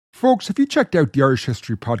Folks, have you checked out the Irish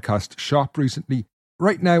History Podcast shop recently?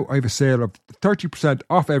 Right now, I have a sale of 30%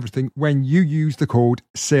 off everything when you use the code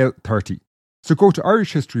SALE30. So go to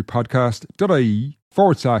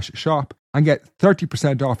irishhistorypodcast.ie/shop and get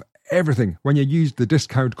 30% off everything when you use the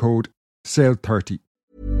discount code SALE30.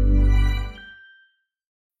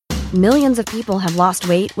 Millions of people have lost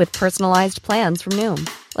weight with personalized plans from Noom.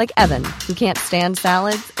 Like Evan, who can't stand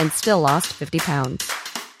salads and still lost 50 pounds.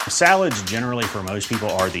 Salads generally for most people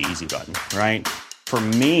are the easy button, right? For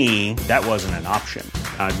me, that wasn't an option.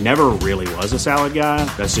 I never really was a salad guy.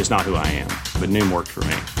 That's just not who I am. But Noom worked for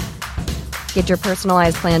me. Get your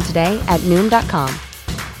personalized plan today at Noom.com.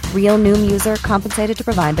 Real Noom user compensated to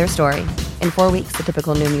provide their story. In 4 weeks, the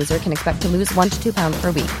typical Noom user can expect to lose 1 to 2 pounds per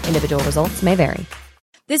week. Individual results may vary.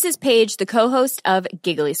 This is Paige, the co-host of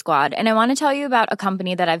Giggly Squad, and I want to tell you about a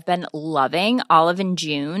company that I've been loving, Olive &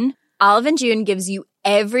 June. Olive & June gives you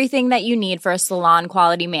everything that you need for a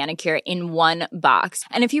salon-quality manicure in one box.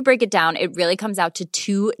 And if you break it down, it really comes out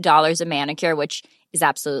to $2 a manicure, which is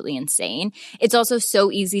absolutely insane. It's also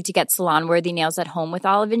so easy to get salon-worthy nails at home with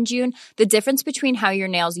Olive & June. The difference between how your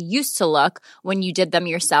nails used to look when you did them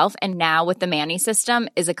yourself and now with the Mani system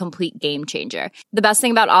is a complete game changer. The best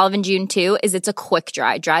thing about Olive & June, too, is it's a quick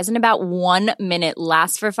dry. Dries in about 1 minute,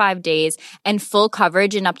 lasts for 5 days, and full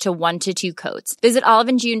coverage in up to 1 to 2 coats. Visit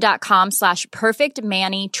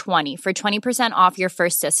oliveandjune.com/perfectmani20 for 20% off your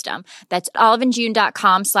first system. That's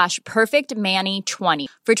oliveandjune.com/perfectmani20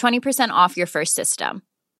 for 20% off your first system.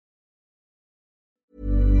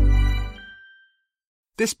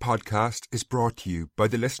 This podcast is brought to you by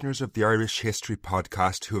the listeners of the Irish History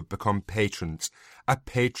Podcast who have become patrons at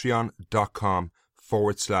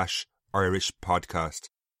patreon.com/Irish Podcast.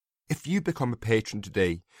 If you become a patron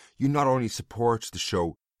today, you not only support the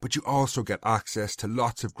show, but you also get access to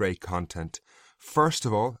lots of great content. First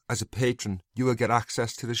of all, as a patron, you will get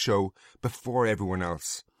access to the show before everyone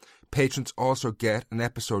else. Patrons also get an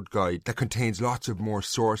episode guide that contains lots of more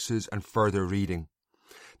sources and further reading.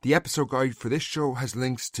 The episode guide for this show has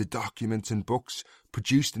links to documents and books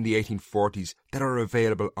produced in the 1840s that are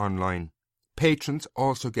available online. Patrons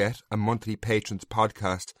also get a monthly Patrons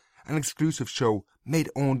podcast, an exclusive show made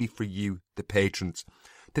only for you, the patrons.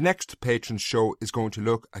 The next Patrons show is going to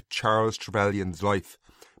look at Charles Trevelyan's life.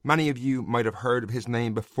 Many of you might have heard of his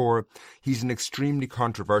name before. He's an extremely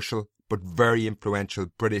controversial but very influential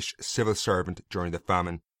British civil servant during the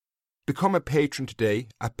famine. Become a patron today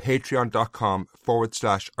at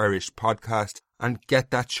patreon.com/Irish Podcast and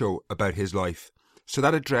get that show about his life. So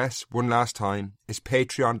that address, one last time, is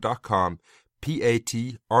patreon.com,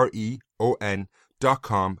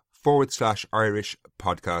 patreon.com/Irish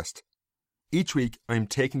Podcast. Each week I'm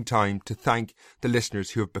taking time to thank the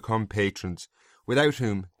listeners who have become patrons, without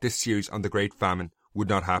whom this series on the Great Famine would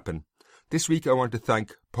not happen. This week I want to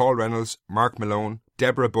thank Paul Reynolds, Mark Malone,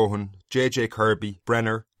 Deborah Bohan, JJ Kirby,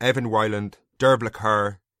 Brenner, Evan Wyland, Dervla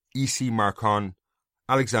Carr, E.C. Marcon,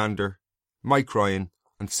 Alexander, Mike Ryan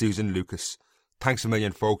and Susan Lucas. Thanks a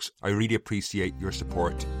million, folks. I really appreciate your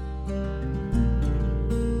support.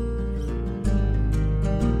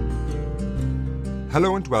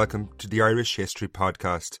 Hello and welcome to the Irish History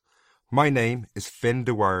Podcast. My name is Finn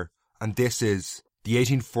Dwyer and this is the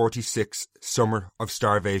 1846 Summer of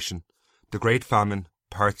Starvation. The Great Famine,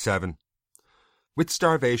 Part 7. With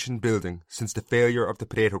starvation building since the failure of the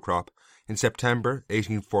potato crop in September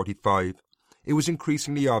 1845, it was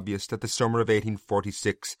increasingly obvious that the summer of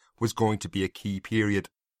 1846 was going to be a key period.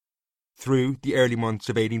 Through the early months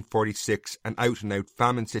of 1846, an out-and-out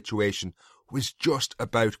famine situation was just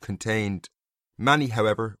about contained. Many,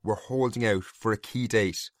 however, were holding out for a key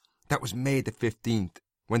date. That was May the 15th,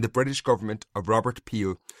 when the British government of Robert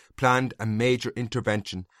Peel planned a major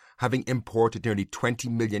intervention, having imported nearly 20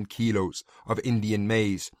 million kilos of Indian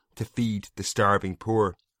maize to feed the starving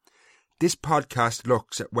poor. This podcast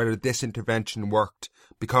looks at whether this intervention worked,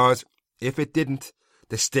 because if it didn't,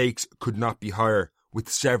 the stakes could not be higher, with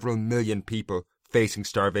several million people facing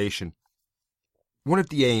starvation. One of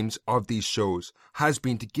the aims of these shows has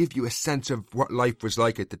been to give you a sense of what life was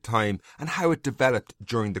like at the time and how it developed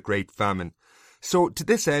during the Great Famine. So to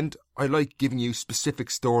this end, I like giving you specific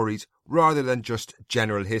stories rather than just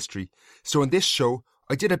general history. So in this show,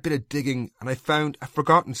 I did a bit of digging and I found a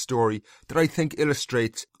forgotten story that I think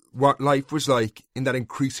illustrates what life was like in that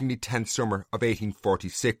increasingly tense summer of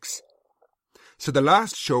 1846. So the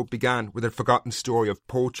last show began with a forgotten story of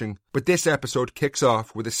poaching, but this episode kicks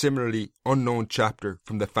off with a similarly unknown chapter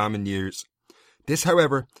from the famine years. This,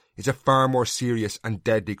 however, is a far more serious and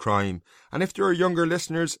deadly crime, and if there are younger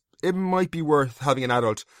listeners, it might be worth having an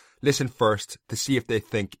adult listen first to see if they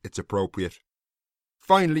think it's appropriate.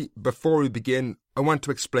 Finally, before we begin, I want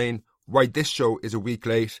to explain why this show is a week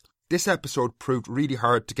late. This episode proved really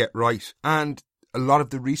hard to get right, and a lot of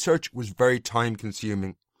the research was very time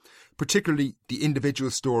consuming, particularly the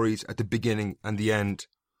individual stories at the beginning and the end.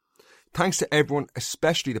 Thanks to everyone,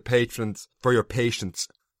 especially the patrons, for your patience.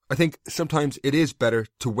 I think sometimes it is better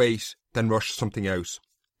to wait than rush something out.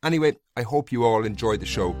 Anyway, I hope you all enjoy the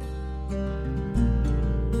show.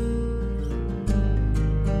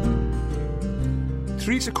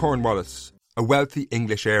 Theresa Cornwallis, a wealthy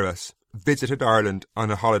English heiress, visited Ireland on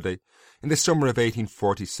a holiday in the summer of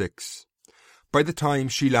 1846. By the time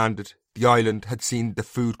she landed, the island had seen the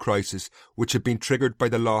food crisis, which had been triggered by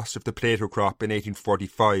the loss of the potato crop in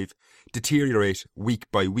 1845, deteriorate week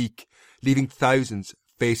by week, leaving thousands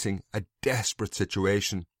facing a desperate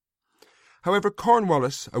situation. However,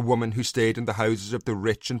 Cornwallis, a woman who stayed in the houses of the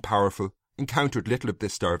rich and powerful, encountered little of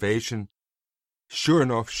this starvation. Sure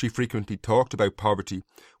enough, she frequently talked about poverty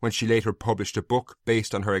when she later published a book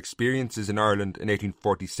based on her experiences in Ireland in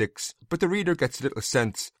 1846, but the reader gets little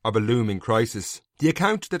sense of a looming crisis. The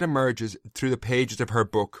account that emerges through the pages of her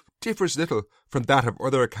book differs little from that of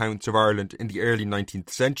other accounts of Ireland in the early 19th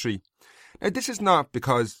century. Now, this is not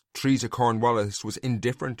because Theresa Cornwallis was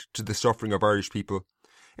indifferent to the suffering of Irish people.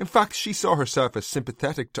 In fact, she saw herself as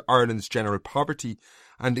sympathetic to Ireland's general poverty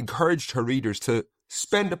and encouraged her readers to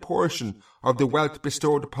spend a portion of the wealth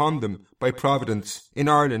bestowed upon them by Providence in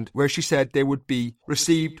Ireland, where she said they would be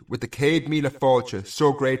received with the Céad Míle Fáilte,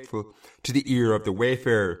 so grateful to the ear of the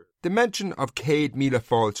wayfarer. The mention of Céad Míle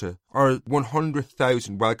Fáilte, or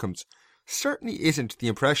 100,000 welcomes, certainly isn't the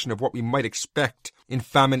impression of what we might expect in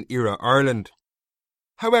famine-era Ireland.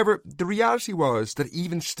 However, the reality was that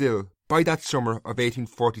even still, by that summer of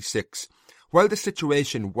 1846, while the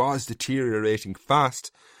situation was deteriorating fast,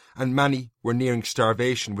 and many were nearing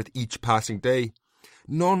starvation with each passing day,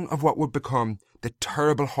 none of what would become the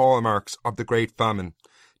terrible hallmarks of the Great Famine,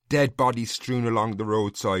 dead bodies strewn along the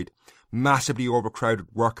roadside, massively overcrowded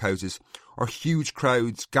workhouses, or huge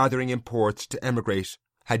crowds gathering in ports to emigrate,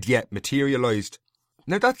 had yet materialised.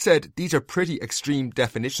 Now, that said, these are pretty extreme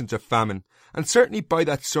definitions of famine, and certainly by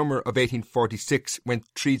that summer of 1846, when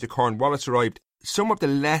Theresa Cornwallis arrived, some of the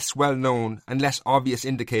less well-known and less obvious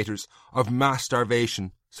indicators of mass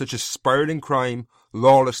starvation, such as spiralling crime,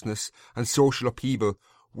 lawlessness and social upheaval,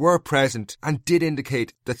 were present and did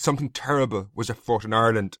indicate that something terrible was afoot in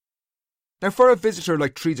Ireland. Now, for a visitor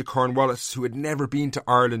like Theresa Cornwallis, who had never been to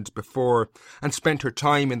Ireland before and spent her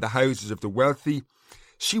time in the houses of the wealthy,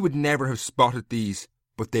 she would never have spotted these,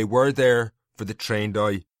 but they were there for the trained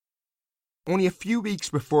eye. Only a few weeks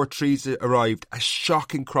before Theresa arrived, a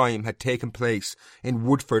shocking crime had taken place in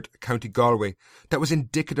Woodford, County Galway, that was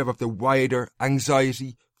indicative of the wider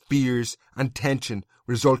anxiety, fears and tension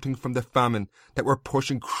resulting from the famine that were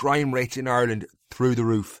pushing crime rates in Ireland through the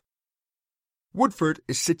roof. Woodford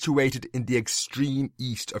is situated in the extreme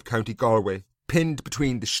east of County Galway, pinned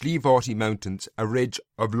between the Slievaughty Mountains, a ridge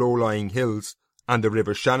of low-lying hills, and the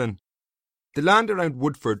River Shannon. The land around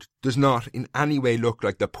Woodford does not in any way look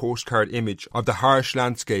like the postcard image of the harsh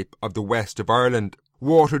landscape of the west of Ireland.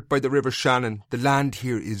 Watered by the River Shannon, the land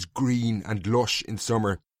here is green and lush in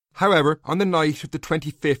summer. However, on the night of the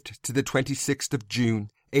 25th to the 26th of June,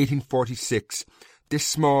 1846, this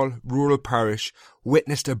small rural parish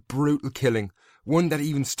witnessed a brutal killing, one that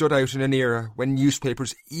even stood out in an era when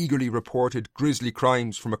newspapers eagerly reported grisly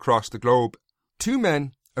crimes from across the globe. Two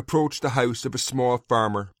men approached the house of a small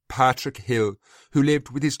farmer, Patrick Hill, who lived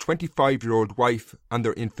with his 25-year-old wife and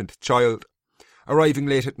their infant child. Arriving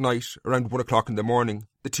late at night, around 1 o'clock in the morning,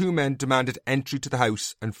 the two men demanded entry to the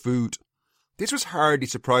house and food. This was hardly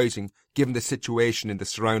surprising, given the situation in the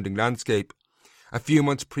surrounding landscape. A few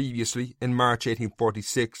months previously, in March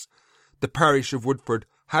 1846, the parish of Woodford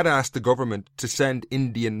had asked the government to send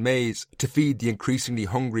Indian maize to feed the increasingly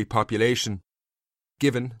hungry population.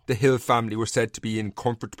 Given the Hill family were said to be in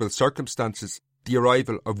comfortable circumstances, the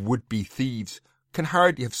arrival of would-be thieves can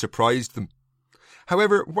hardly have surprised them.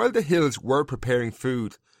 However, while the Hills were preparing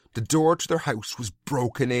food, the door to their house was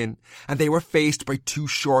broken in, and they were faced by two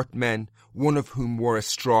short men, one of whom wore a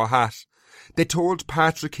straw hat. They told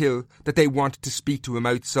Patrick Hill that they wanted to speak to him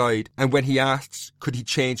outside, and when he asked could he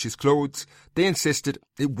change his clothes, they insisted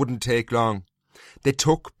it wouldn't take long. They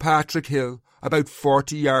took Patrick Hill about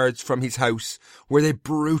 40 yards from his house, where they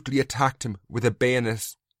brutally attacked him with a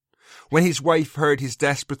bayonet. When his wife heard his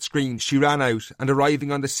desperate screams, she ran out, and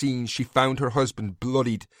arriving on the scene, she found her husband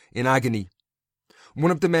bloodied in agony.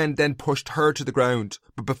 One of the men then pushed her to the ground,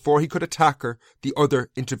 but before he could attack her, the other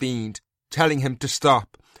intervened, telling him to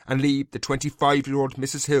stop and leave the 25-year-old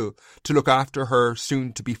Mrs. Hill to look after her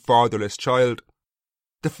soon-to-be fatherless child.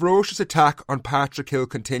 The ferocious attack on Patrick Hill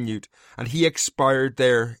continued, and he expired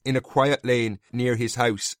there in a quiet lane near his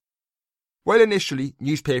house. While initially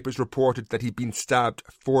newspapers reported that he'd been stabbed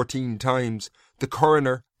 14 times, the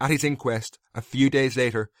coroner, at his inquest a few days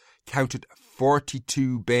later, counted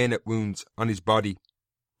 42 bayonet wounds on his body.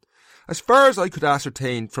 As far as I could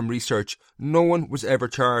ascertain from research, no one was ever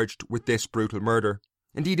charged with this brutal murder.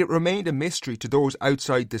 Indeed, it remained a mystery to those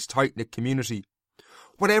outside this tight-knit community.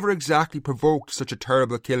 Whatever exactly provoked such a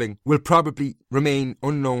terrible killing will probably remain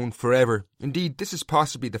unknown forever. Indeed, this is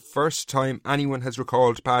possibly the first time anyone has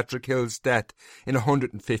recalled Patrick Hill's death in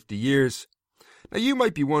 150 years. Now, you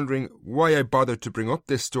might be wondering why I bothered to bring up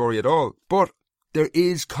this story at all, but there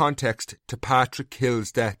is context to Patrick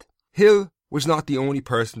Hill's death. Hill was not the only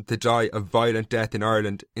person to die a violent death in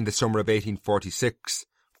Ireland in the summer of 1846.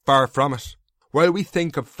 Far from it. While we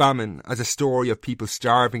think of famine as a story of people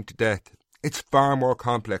starving to death, it's far more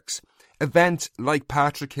complex. Events like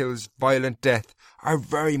Patrick Hill's violent death are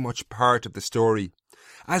very much part of the story.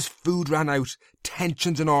 As food ran out,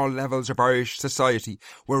 tensions in all levels of Irish society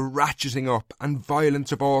were ratcheting up and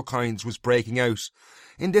violence of all kinds was breaking out.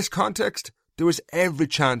 In this context, there was every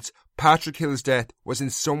chance Patrick Hill's death was in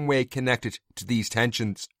some way connected to these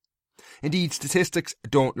tensions. Indeed, statistics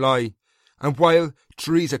don't lie. And while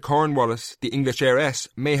Theresa Cornwallis, the English heiress,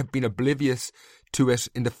 may have been oblivious to it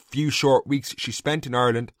in the few short weeks she spent in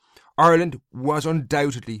Ireland, Ireland was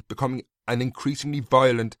undoubtedly becoming an increasingly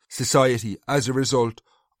violent society as a result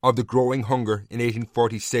of the growing hunger in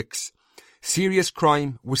 1846. Serious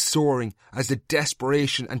crime was soaring as the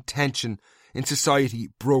desperation and tension in society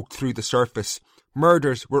broke through the surface.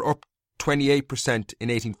 Murders were up 28% in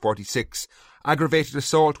 1846. Aggravated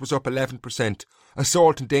assault was up 11%.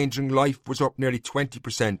 Assault endangering life was up nearly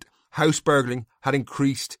 20%. House burgling had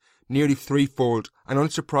increased nearly threefold, and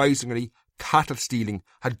unsurprisingly, cattle stealing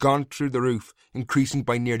had gone through the roof, increasing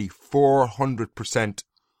by nearly 400%.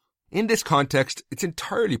 In this context, it's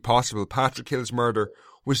entirely possible Patrick Hill's murder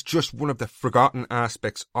was just one of the forgotten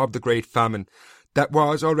aspects of the Great Famine that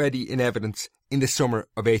was already in evidence in the summer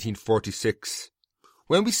of 1846.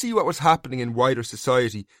 When we see what was happening in wider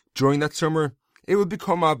society during that summer, it will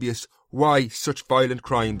become obvious why such violent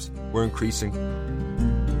crimes were increasing.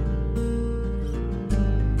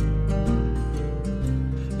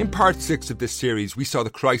 In part 6 of this series, we saw the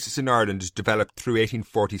crisis in Ireland develop through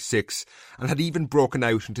 1846 and had even broken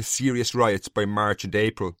out into serious riots by March and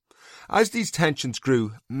April. As these tensions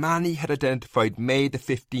grew, many had identified May the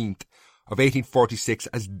 15th of 1846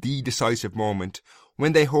 as the decisive moment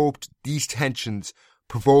when they hoped these tensions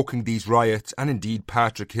provoking these riots and indeed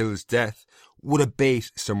Patrick Hill's death would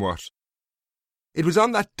abate somewhat. It was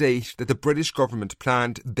on that date that the British government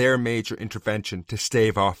planned their major intervention to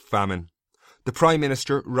stave off famine. The Prime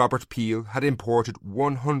Minister, Robert Peel, had imported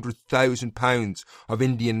 £100,000 of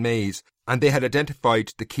Indian maize, and they had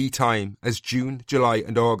identified the key time as June, July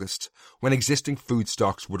and August, when existing food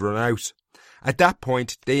stocks would run out. At that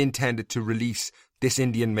point, they intended to release this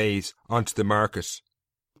Indian maize onto the market.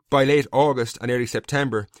 By late August and early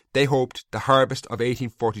September, they hoped the harvest of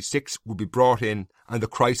 1846 would be brought in and the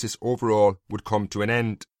crisis overall would come to an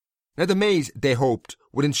end. Now, the maize, they hoped,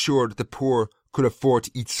 would ensure that the poor could afford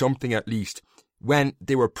to eat something at least when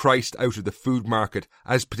they were priced out of the food market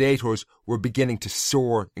as potatoes were beginning to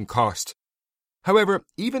soar in cost. However,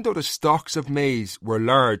 even though the stocks of maize were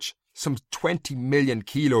large, some 20 million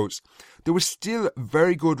kilos, there was still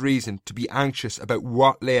very good reason to be anxious about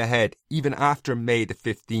what lay ahead even after May the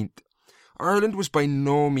 15th. Ireland was by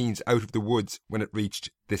no means out of the woods when it reached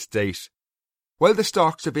this date. While the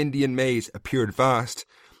stocks of Indian maize appeared vast,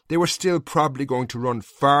 they were still probably going to run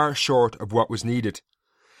far short of what was needed.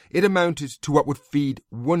 It amounted to what would feed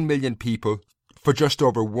 1 million people for just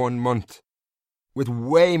over 1 month. With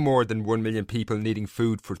way more than 1 million people needing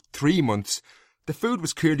food for 3 months, the food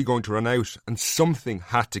was clearly going to run out and something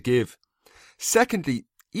had to give. Secondly,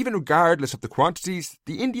 even regardless of the quantities,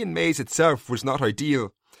 the Indian maize itself was not ideal.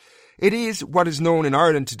 It is what is known in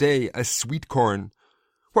Ireland today as sweet corn.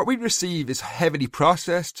 What we receive is heavily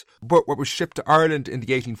processed, but what was shipped to Ireland in the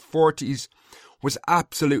 1840s was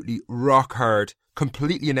absolutely rock hard,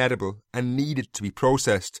 completely inedible and needed to be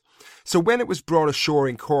processed. So when it was brought ashore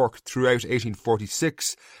in Cork throughout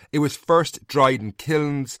 1846, it was first dried in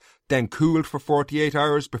kilns, then cooled for 48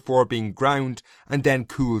 hours before being ground and then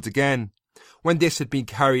cooled again. When this had been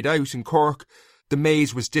carried out in Cork, the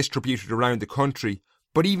maize was distributed around the country,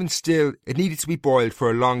 but even still it needed to be boiled for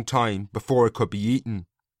a long time before it could be eaten.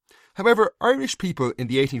 However, Irish people in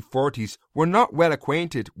the 1840s were not well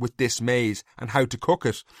acquainted with this maize and how to cook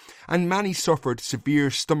it, and many suffered severe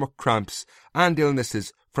stomach cramps and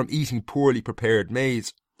illnesses from eating poorly prepared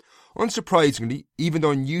maize. Unsurprisingly, even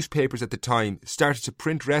though newspapers at the time started to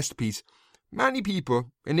print recipes, many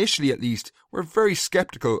people, initially at least, were very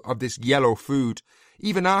sceptical of this yellow food,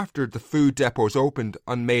 even after the food depots opened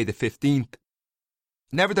on May the 15th.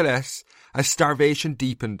 Nevertheless, as starvation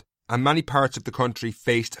deepened and many parts of the country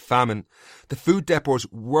faced famine, the food depots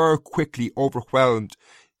were quickly overwhelmed,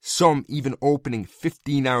 some even opening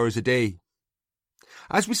 15 hours a day.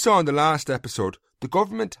 As we saw in the last episode, the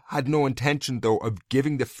government had no intention, though, of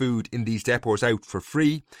giving the food in these depots out for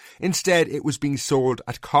free. Instead, it was being sold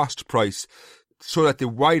at cost price so that the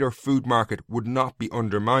wider food market would not be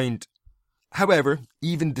undermined. However,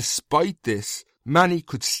 even despite this, many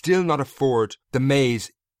could still not afford the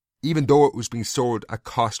maize, even though it was being sold at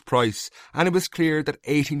cost price, and it was clear that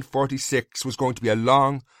 1846 was going to be a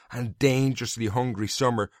long and dangerously hungry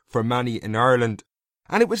summer for many in Ireland.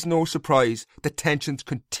 And it was no surprise that tensions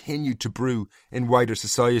continued to brew in wider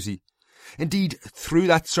society. Indeed, through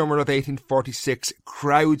that summer of 1846,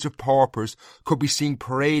 crowds of paupers could be seen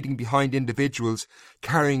parading behind individuals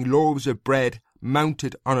carrying loaves of bread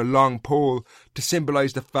mounted on a long pole to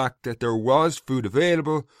symbolise the fact that there was food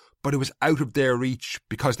available, but it was out of their reach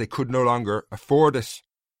because they could no longer afford it.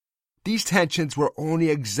 These tensions were only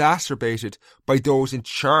exacerbated by those in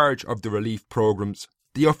charge of the relief programmes,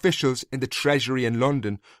 the officials in the Treasury in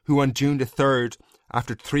London, who on June the 3rd,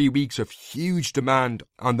 after 3 weeks of huge demand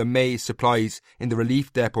on the maize supplies in the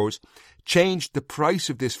relief depots, changed the price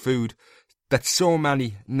of this food that so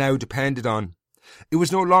many now depended on. It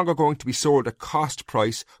was no longer going to be sold at cost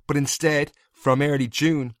price, but instead, from early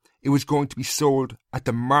June, it was going to be sold at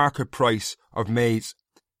the market price of maize.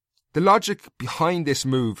 The logic behind this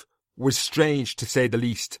move was strange, to say the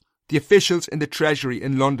least. The officials in the Treasury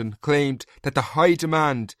in London claimed that the high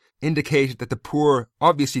demand indicated that the poor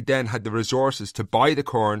obviously then had the resources to buy the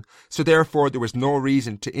corn, so therefore there was no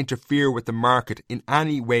reason to interfere with the market in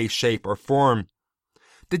any way, shape or form.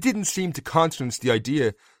 They didn't seem to countenance the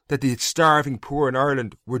idea that the starving poor in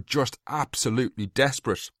Ireland were just absolutely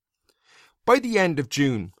desperate. By the end of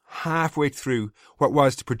June, halfway through what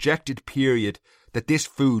was the projected period that this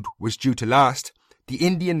food was due to last, the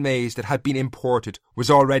Indian maize that had been imported was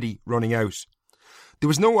already running out. There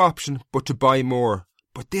was no option but to buy more,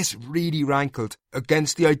 but this really rankled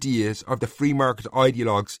against the ideas of the free market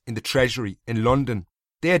ideologues in the Treasury in London.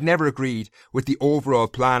 They had never agreed with the overall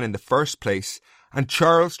plan in the first place, and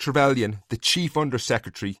Charles Trevelyan, the Chief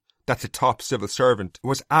Under-Secretary, that's a top civil servant,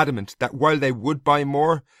 was adamant that while they would buy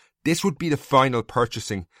more, this would be the final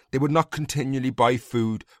purchasing. They would not continually buy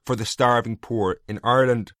food for the starving poor in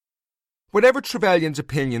Ireland. Whatever Trevelyan's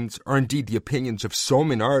opinions, or indeed the opinions of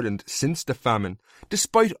some in Ireland since the famine,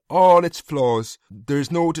 despite all its flaws, there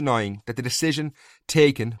is no denying that the decision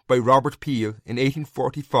taken by Robert Peel in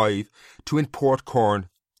 1845 to import corn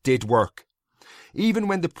did work. Even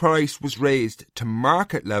when the price was raised to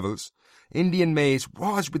market levels, Indian maize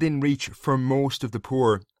was within reach for most of the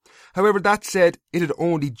poor. However, that said, it had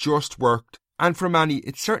only just worked, and for many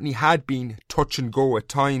it certainly had been touch and go at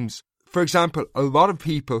times. For example, a lot of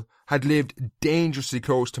people had lived dangerously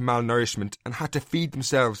close to malnourishment and had to feed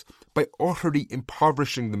themselves by utterly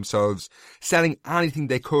impoverishing themselves, selling anything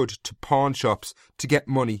they could to pawn shops to get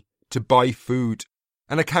money to buy food.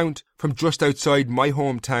 An account from just outside my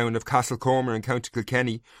hometown of Castlecomer in County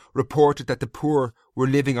Kilkenny reported that the poor were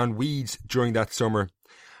living on weeds during that summer.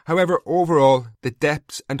 However, overall, the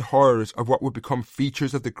depths and horrors of what would become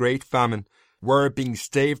features of the Great Famine were being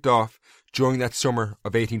staved off during that summer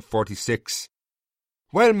of 1846.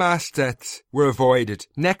 While mass deaths were avoided,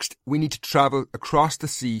 next we need to travel across the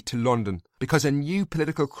sea to London, because a new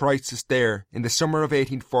political crisis there in the summer of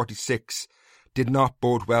 1846 did not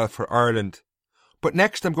bode well for Ireland. But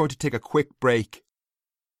next I'm going to take a quick break.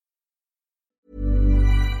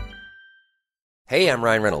 Hey, I'm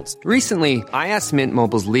Ryan Reynolds. Recently, I asked Mint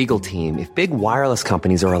Mobile's legal team if big wireless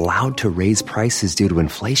companies are allowed to raise prices due to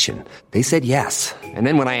inflation. They said yes. And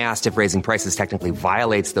then when I asked if raising prices technically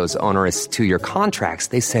violates those onerous 2-year contracts,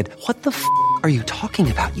 they said, "What the f*** are you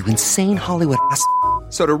talking about, you insane Hollywood ass?"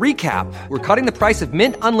 So to recap, we're cutting the price of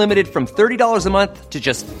Mint Unlimited from $30 a month to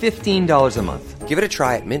just $15 a month. Give it a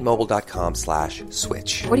try at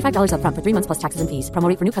mintmobile.com/switch. $45 up front for 3 months plus taxes and fees. Promo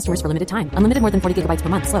rate for new customers for limited time. Unlimited more than 40 gigabytes per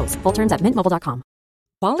month. Slows full terms at mintmobile.com.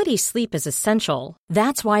 Quality sleep is essential.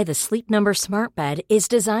 That's why the Sleep Number Smart Bed is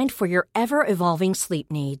designed for your ever-evolving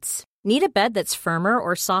sleep needs. Need a bed that's firmer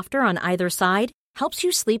or softer on either side? Helps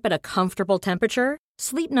you sleep at a comfortable temperature?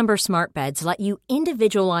 Sleep Number Smart Beds let you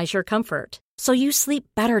individualize your comfort, so you sleep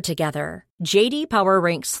better together. J.D. Power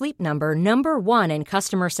ranks Sleep Number #1 in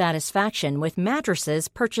customer satisfaction with mattresses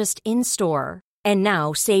purchased in-store. And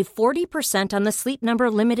now save 40% on the Sleep Number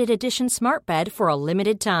limited edition smart bed for a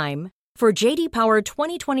limited time. For JD Power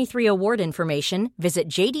 2023 award information, visit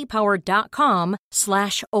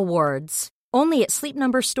jdpower.com/awards. Only at Sleep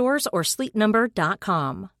Number stores or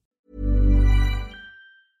sleepnumber.com.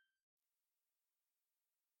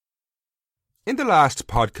 In the last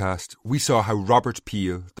podcast, we saw how Robert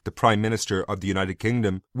Peel, the Prime Minister of the United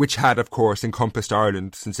Kingdom, which had of course encompassed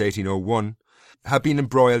Ireland since 1801, had been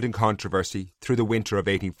embroiled in controversy through the winter of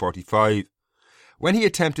 1845. When he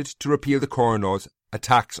attempted to repeal the Corn Laws, a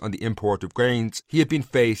tax on the import of grains, he had been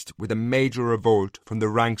faced with a major revolt from the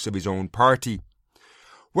ranks of his own party.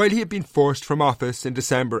 While he had been forced from office in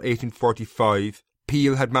December 1845,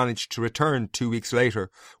 Peel had managed to return 2 weeks later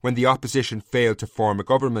when the opposition failed to form a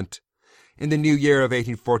government. In the new year of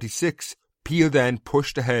 1846, Peel then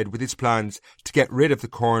pushed ahead with his plans to get rid of the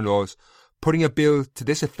Corn Laws, putting a bill to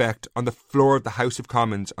this effect on the floor of the House of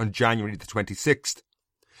Commons on January the 26th.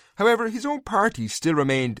 However, his own party still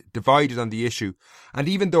remained divided on the issue, and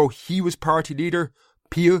even though he was party leader,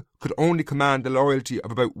 Peel could only command the loyalty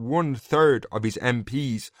of about 1/3 of his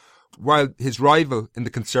MPs, while his rival in the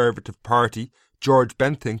Conservative Party, George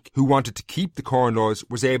Bentinck, who wanted to keep the Corn Laws,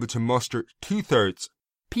 was able to muster 2/3.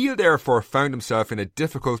 Peel therefore found himself in a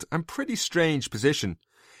difficult and pretty strange position.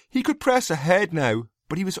 He could press ahead now,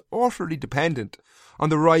 but he was utterly dependent on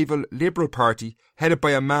the rival Liberal Party headed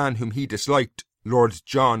by a man whom he disliked, Lord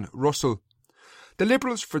John Russell. The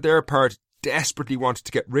Liberals, for their part, desperately wanted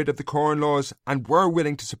to get rid of the Corn Laws and were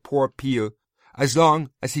willing to support Peel as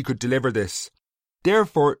long as he could deliver this.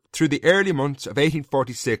 Therefore, through the early months of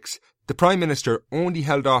 1846, the Prime Minister only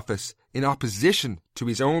held office in opposition to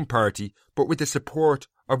his own party, but with the support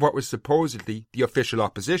of what was supposedly the official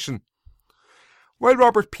opposition. While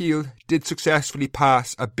Robert Peel did successfully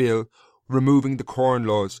pass a bill removing the Corn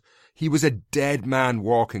Laws, he was a dead man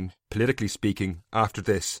walking, politically speaking, after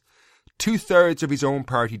this. 2/3 of his own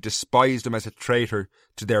party despised him as a traitor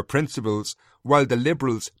to their principles, while the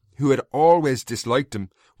Liberals, who had always disliked him,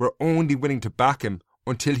 were only willing to back him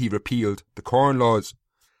until he repealed the Corn Laws.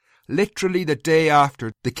 Literally the day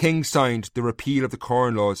after the King signed the repeal of the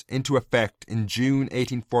Corn Laws into effect in June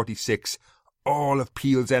 1846, all of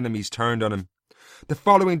Peel's enemies turned on him. The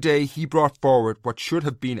following day he brought forward what should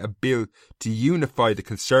have been a bill to unify the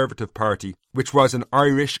Conservative Party, which was an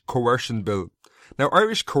Irish Coercion Bill. Now,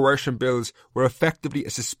 Irish coercion bills were effectively a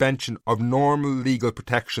suspension of normal legal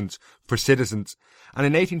protections for citizens, and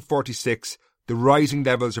in 1846 the rising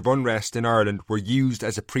levels of unrest in Ireland were used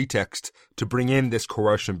as a pretext to bring in this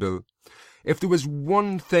coercion bill. If there was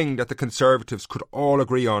one thing that the Conservatives could all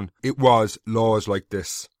agree on, it was laws like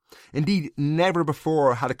this. Indeed, never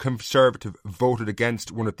before had a Conservative voted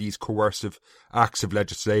against one of these coercive acts of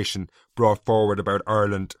legislation brought forward about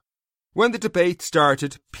Ireland. When the debate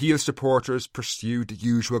started, Peel supporters pursued the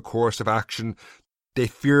usual course of action. They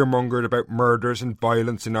fearmongered about murders and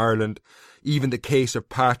violence in Ireland. Even the case of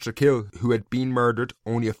Patrick Hill, who had been murdered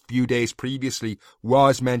only a few days previously,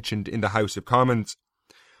 was mentioned in the House of Commons.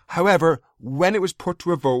 However, when it was put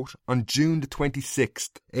to a vote on June the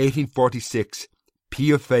 26th, 1846,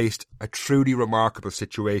 Peel faced a truly remarkable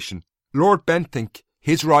situation. Lord Bentinck,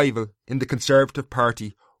 his rival in the Conservative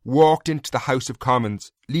Party, walked into the House of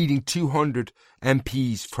Commons, leading 200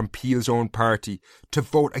 MPs from Peel's own party to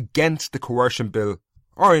vote against the coercion bill,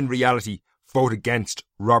 or in reality, vote against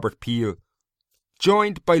Robert Peel.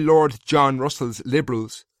 Joined by Lord John Russell's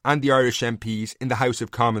Liberals and the Irish MPs in the House of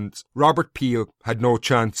Commons, Robert Peel had no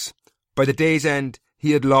chance. By the day's end,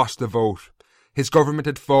 he had lost the vote. His government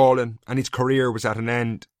had fallen and his career was at an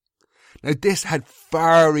end. Now, this had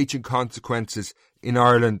far-reaching consequences in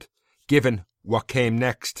Ireland, given what came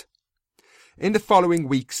next. In the following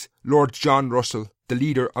weeks, Lord John Russell, the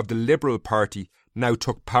leader of the Liberal Party, now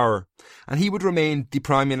took power, and he would remain the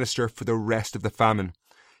Prime Minister for the rest of the famine.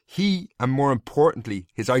 He, and more importantly,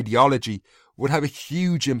 his ideology, would have a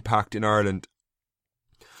huge impact in Ireland.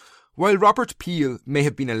 While Robert Peel may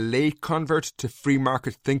have been a late convert to free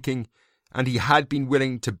market thinking, and he had been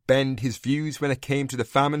willing to bend his views when it came to the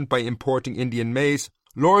famine by importing Indian maize,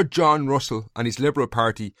 Lord John Russell and his Liberal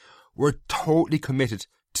Party were totally committed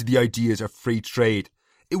to the ideas of free trade.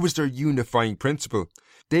 It was their unifying principle.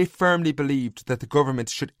 They firmly believed that the government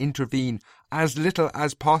should intervene as little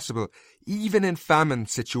as possible, even in famine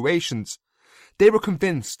situations. They were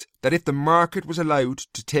convinced that if the market was allowed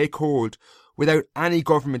to take hold without any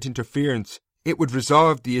government interference, it would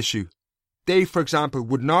resolve the issue. They, for example,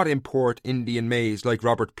 would not import Indian maize like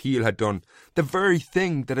Robert Peel had done, the very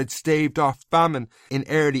thing that had staved off famine in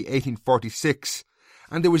early 1846,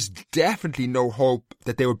 and there was definitely no hope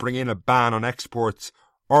that they would bring in a ban on exports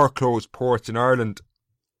or close ports in Ireland.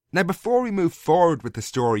 Now, before we move forward with the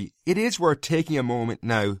story, it is worth taking a moment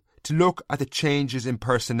now to look at the changes in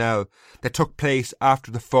personnel that took place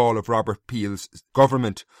after the fall of Robert Peel's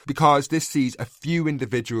government, because this sees a few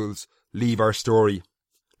individuals leave our story.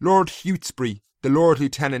 Lord Hewsbury, the Lord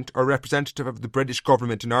Lieutenant or representative of the British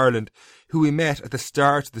government in Ireland, who we met at the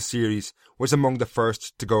start of the series, was among the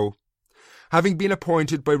first to go. Having been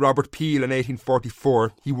appointed by Robert Peel in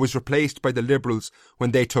 1844, he was replaced by the Liberals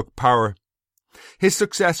when they took power. His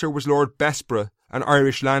successor was Lord Bessborough, an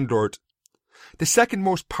Irish landlord. The second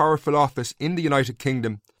most powerful office in the United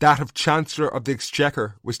Kingdom, that of Chancellor of the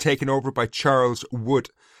Exchequer, was taken over by Charles Wood,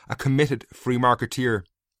 a committed free marketeer.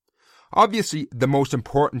 Obviously, the most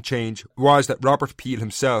important change was that Robert Peel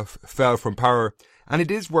himself fell from power, and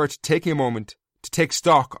it is worth taking a moment to take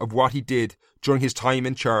stock of what he did during his time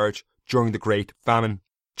in charge during the Great Famine.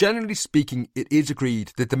 Generally speaking, it is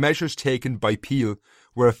agreed that the measures taken by Peel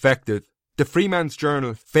were effective. The Freeman's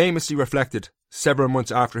Journal famously reflected, several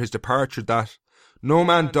months after his departure, that no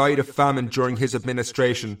man died of famine during his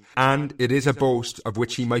administration, and it is a boast of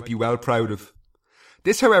which he might be well proud of.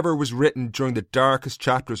 This, however, was written during the darkest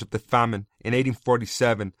chapters of the famine in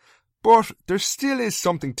 1847, but there still is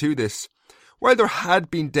something to this. While there had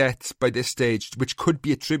been deaths by this stage which could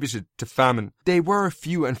be attributed to famine, they were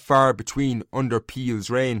few and far between under Peel's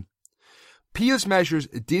reign. Peel's measures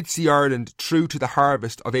did see Ireland through to the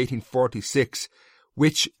harvest of 1846,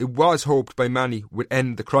 which it was hoped by many would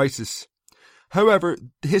end the crisis. However,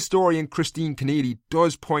 the historian Christine Keneally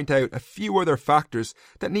does point out a few other factors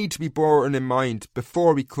that need to be borne in mind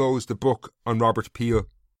before we close the book on Robert Peel.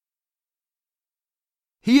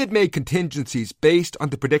 He had made contingencies based on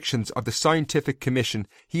the predictions of the Scientific Commission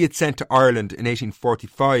he had sent to Ireland in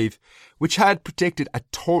 1845, which had predicted a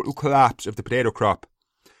total collapse of the potato crop.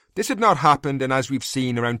 This had not happened, and as we've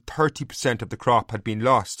seen, around 30% of the crop had been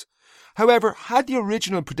lost. However, had the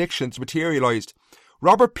original predictions materialised,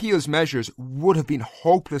 Robert Peel's measures would have been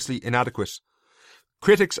hopelessly inadequate.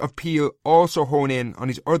 Critics of Peel also hone in on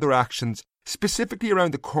his other actions, specifically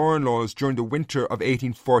around the Corn Laws during the winter of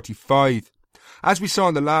 1845. As we saw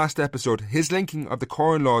in the last episode, his linking of the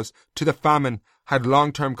Corn Laws to the famine had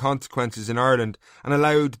long-term consequences in Ireland and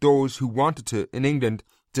allowed those who wanted to, in England,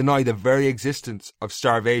 deny the very existence of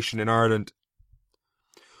starvation in Ireland.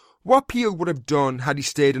 What Peel would have done had he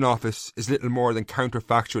stayed in office is little more than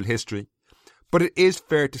counterfactual history, but it is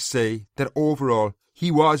fair to say that overall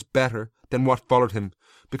he was better than what followed him,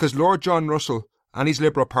 because Lord John Russell and his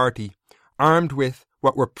Liberal Party, armed with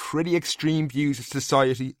what were pretty extreme views of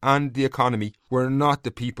society and the economy, were not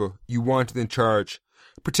the people you wanted in charge,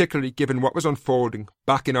 particularly given what was unfolding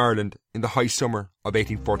back in Ireland in the high summer of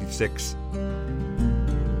 1846.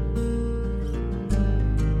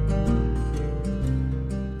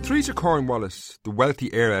 Theresa Cornwallis, the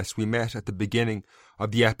wealthy heiress we met at the beginning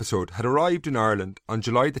of the episode, had arrived in Ireland on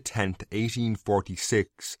July the 10th,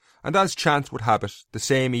 1846, and as chance would have it, the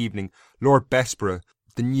same evening, Lord Bessborough,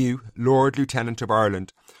 the new Lord Lieutenant of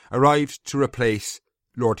Ireland, arrived to replace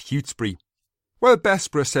Lord Hewsbury. While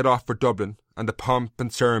Bessborough set off for Dublin and the pomp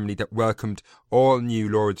and ceremony that welcomed all new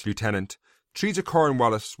Lords Lieutenant, Theresa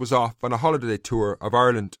Cornwallis was off on a holiday tour of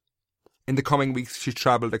Ireland. In the coming weeks she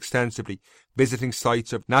travelled extensively, visiting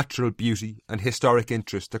sites of natural beauty and historic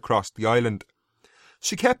interest across the island.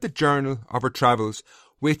 She kept a journal of her travels,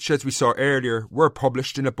 which, as we saw earlier, were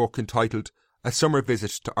published in a book entitled A Summer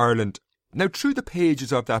Visit to Ireland. Now, through the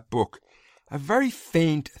pages of that book, a very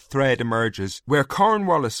faint thread emerges where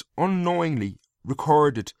Cornwallis unknowingly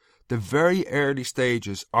recorded the very early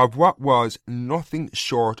stages of what was nothing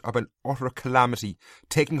short of an utter calamity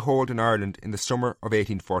taking hold in Ireland in the summer of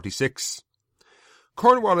 1846.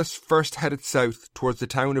 Cornwallis first headed south towards the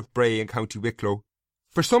town of Bray in County Wicklow.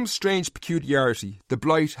 For some strange peculiarity, the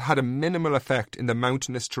blight had a minimal effect in the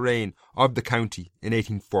mountainous terrain of the county in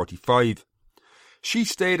 1845. She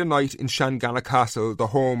stayed a night in Shangana Castle, the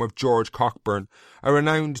home of George Cockburn, a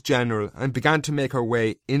renowned general, and began to make her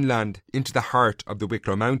way inland into the heart of the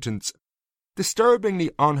Wicklow Mountains.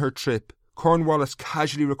 Disturbingly on her trip, Cornwallis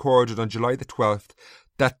casually recorded on July the 12th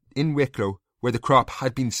that in Wicklow, where the crop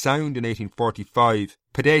had been sown in 1845,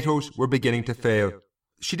 potatoes were beginning to fail.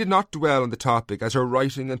 She did not dwell on the topic, as her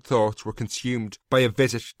writing and thoughts were consumed by a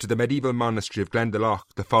visit to the medieval monastery of Glendalough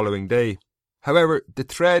the following day. However, the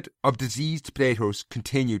thread of diseased potatoes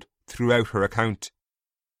continued throughout her account.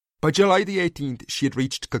 By July the 18th, she had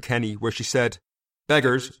reached Kilkenny, where she said,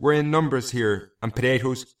 "Beggars were in numbers here, and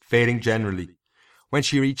potatoes failing generally." When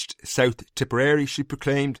she reached South Tipperary, she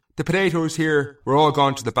proclaimed, "The potatoes here were all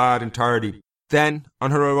gone to the bad entirely." Then,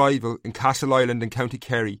 on her arrival in Castle Island in County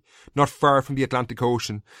Kerry, not far from the Atlantic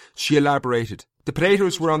Ocean, she elaborated The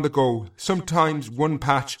potatoes were on the go. Sometimes one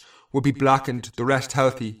patch would be blackened, the rest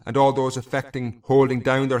healthy, and all those affecting holding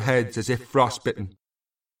down their heads as if frostbitten.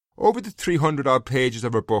 Over the 300-odd pages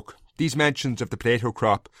of her book, these mentions of the potato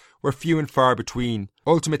crop were few and far between,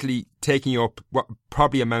 ultimately taking up what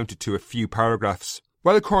probably amounted to a few paragraphs.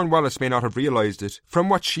 While Cornwallis may not have realised it, from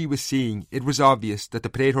what she was seeing, it was obvious that the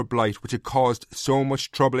potato blight which had caused so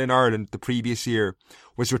much trouble in Ireland the previous year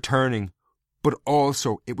was returning, but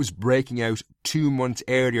also it was breaking out 2 months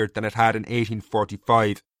earlier than it had in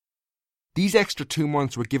 1845. These extra 2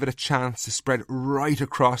 months would give it a chance to spread right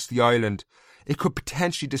across the island. It could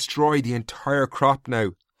potentially destroy the entire crop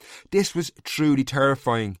now. This was truly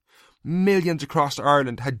terrifying. Millions across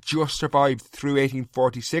Ireland had just survived through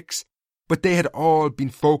 1846, but they had all been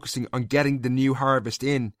focusing on getting the new harvest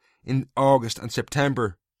in August and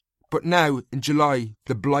September. But now, in July,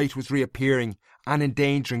 the blight was reappearing and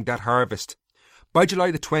endangering that harvest. By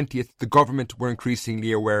July the 20th, the government were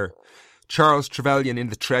increasingly aware. Charles Trevelyan in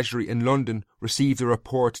the Treasury in London received a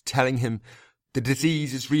report telling him the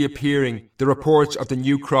disease is reappearing. The reports of the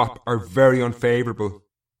new crop are very unfavourable.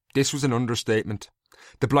 This was an understatement.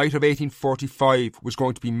 The blight of 1845 was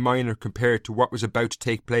going to be minor compared to what was about to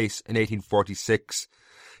take place in 1846.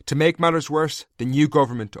 To make matters worse, the new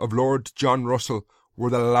government of Lord John Russell were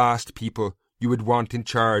the last people you would want in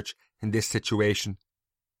charge in this situation.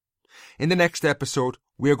 In the next episode,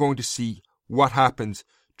 we are going to see what happens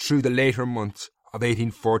through the later months of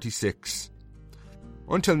 1846.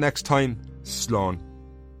 Until next time, Slán.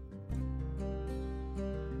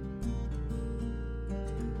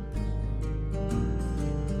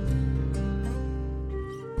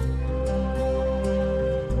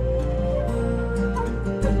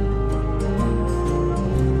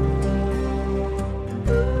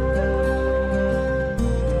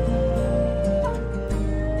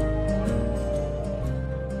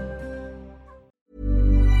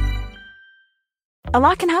 A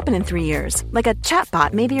lot can happen in 3 years, like a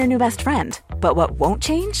chatbot may be your new best friend. But what won't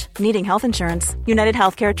change? Needing health insurance. United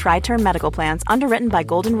Healthcare Tri-Term Medical Plans, underwritten by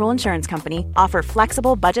Golden Rule Insurance Company, offer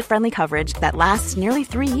flexible, budget-friendly coverage that lasts nearly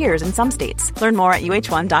 3 years in some states. Learn more at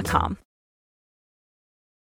uh1.com.